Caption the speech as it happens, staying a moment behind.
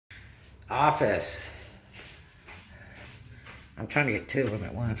office. I'm trying to get two of them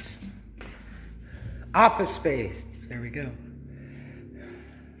at once. Office space. There we go.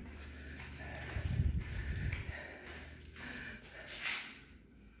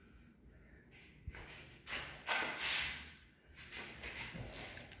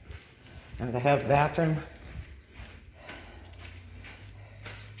 And I have bathroom.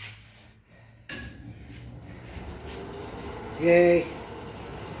 Yay.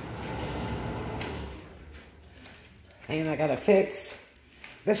 And I gotta fix.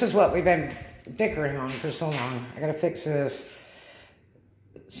 This is what we've been dickering on for so long. I gotta fix this.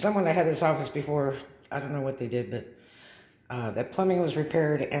 Someone that had this office before, I don't know what they did, but the plumbing was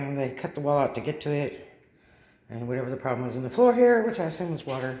repaired and they cut the wall out to get to it. And whatever the problem was in the floor here, which I assume was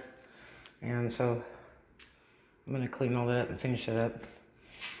water. And so I'm gonna clean all that up and finish it up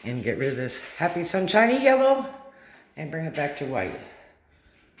and get rid of this happy sunshiny yellow and bring it back to white.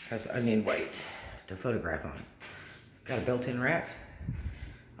 Because I need white to photograph on. Got a built-in rack.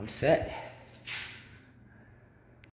 I'm set.